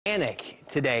Panic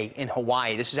today in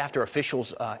Hawaii. This is after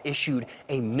officials issued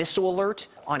a missile alert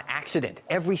on accident.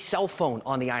 Every cell phone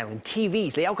on the island,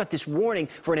 TVs, they all got this warning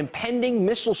for an impending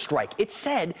missile strike. It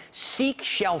said, seek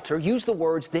shelter. Use the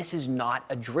words, this is not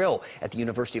a drill. At the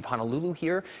University of Honolulu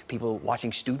here, people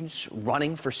watching students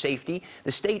running for safety.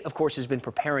 The state, of course, has been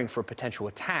preparing for a potential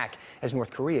attack as North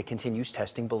Korea continues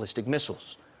testing ballistic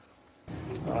missiles.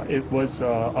 It was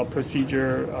a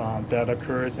procedure that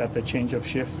occurs at the change of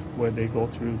shift where they go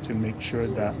through to make sure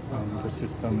that the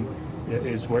system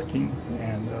is working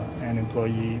and an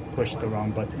employee pushed the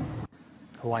wrong button.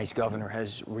 Hawaii's governor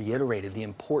has reiterated the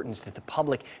importance that the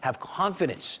public have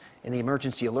confidence in the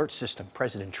emergency alert system.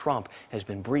 President Trump has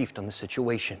been briefed on the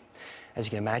situation. As you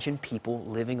can imagine, people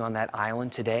living on that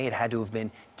island today, it had to have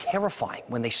been terrifying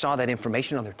when they saw that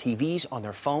information on their TVs, on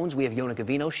their phones. We have Yona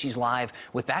Gavino. She's live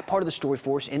with that part of the story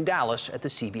for us in Dallas at the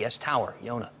CBS Tower.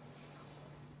 Yona.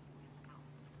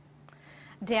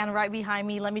 Dan, right behind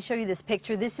me, let me show you this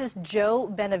picture. This is Joe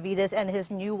Benavides and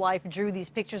his new wife, Drew. These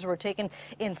pictures were taken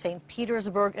in St.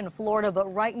 Petersburg in Florida, but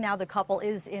right now the couple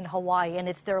is in Hawaii, and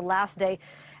it's their last day.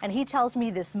 And he tells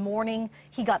me this morning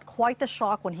he got quite the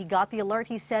shock when he got the alert.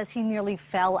 He says he nearly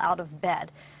fell out of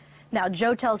bed. Now,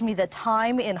 Joe tells me the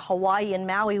time in Hawaii and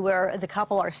Maui where the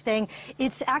couple are staying,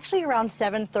 it's actually around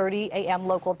 7:30 a.m.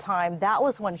 local time. That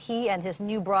was when he and his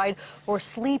new bride were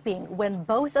sleeping when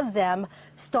both of them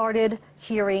started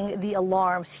hearing the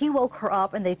alarms. He woke her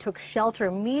up and they took shelter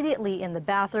immediately in the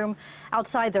bathroom.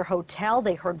 Outside their hotel,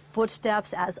 they heard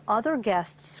footsteps as other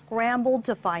guests scrambled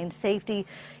to find safety.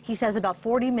 He says about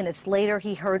 40 minutes later,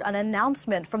 he heard an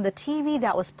announcement from the TV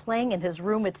that was playing in his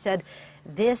room. It said,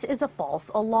 "This is a false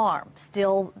alarm."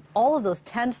 Still, all of those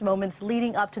tense moments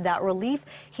leading up to that relief,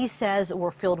 he says, were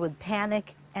filled with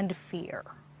panic and fear.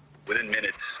 Within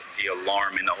minutes, the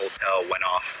alarm in the hotel went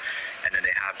off, and then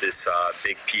they have this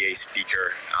big PA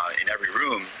speaker in every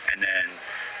room, and then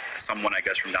someone, I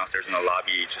guess, from downstairs in the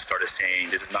lobby just started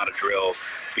saying, "This is not a drill,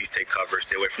 please take cover,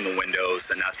 stay away from the windows,"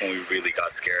 and that's when we really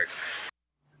got scared.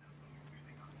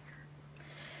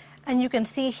 And you can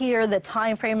see here the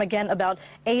time frame again, about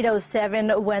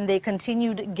 8:07 when they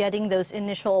continued getting those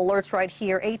initial alerts right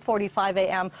here, 8:45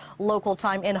 a.m. local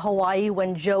time in Hawaii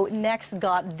when Joe next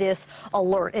got this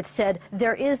alert. It said,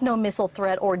 "There is no missile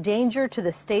threat or danger to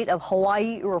the state of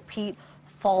Hawaii. Repeat,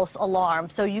 false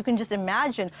alarm." So you can just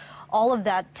imagine all of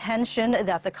that tension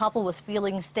that the couple was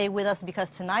feeling. Stay with us because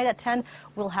tonight at 10,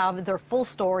 we'll have their full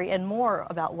story and more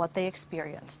about what they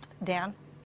experienced. Dan?